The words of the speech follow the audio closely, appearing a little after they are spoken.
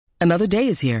Another day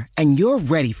is here, and you're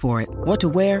ready for it. What to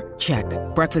wear? Check.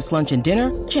 Breakfast, lunch, and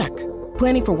dinner? Check.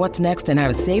 Planning for what's next and how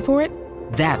to save for it?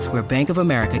 That's where Bank of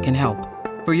America can help.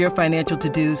 For your financial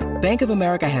to-dos, Bank of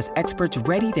America has experts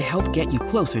ready to help get you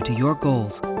closer to your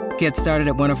goals. Get started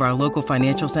at one of our local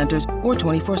financial centers or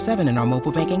 24/7 in our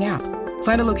mobile banking app.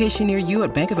 Find a location near you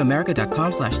at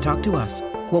bankofamerica.com/talktous.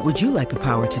 What would you like the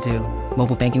power to do?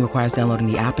 Mobile banking requires downloading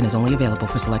the app and is only available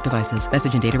for select devices.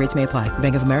 Message and data rates may apply.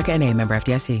 Bank of America N.A., member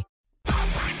FDIC.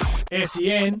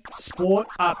 SEN Sport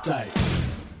Update.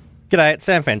 G'day, it's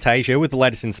Sam Fantasia with the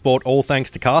latest in sport, all thanks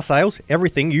to car sales,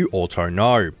 everything you auto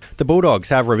know. The Bulldogs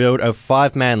have revealed a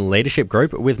 5-man leadership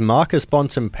group with Marcus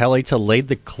Bontempelli to lead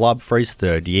the club for his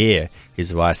third year.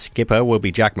 His vice skipper will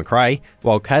be Jack McRae,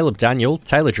 while Caleb Daniel,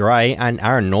 Taylor Duray and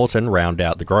Aaron Norton round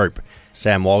out the group.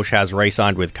 Sam Walsh has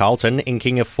re-signed with Carlton,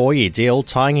 inking a 4-year deal,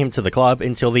 tying him to the club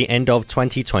until the end of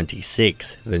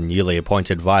 2026. The newly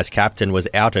appointed vice-captain was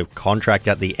out of contract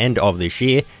at the end of this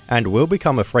year and will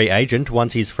become a free agent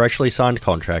once his freshly signed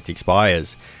contract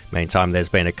expires. Meantime, there's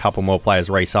been a couple more players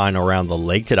re-sign around the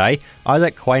league today.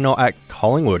 Isaac Quaynor at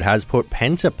Collingwood has put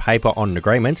pen to paper on an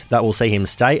agreement that will see him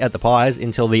stay at the Pies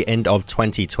until the end of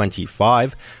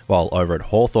 2025, while over at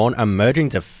Hawthorn, emerging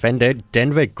defender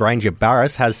Denver Granger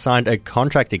Barris has signed a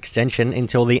contract extension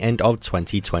until the end of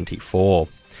 2024.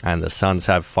 And the Suns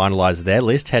have finalised their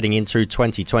list heading into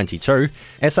 2022.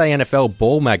 SANFL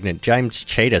ball magnet James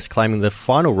Cheetahs claiming the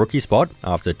final rookie spot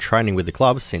after training with the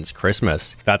club since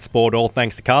Christmas. That's sport all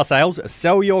thanks to car sales.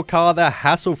 Sell your car the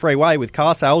hassle-free way with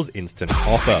car sales instant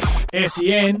offer.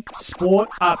 SEN Sport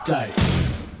Update.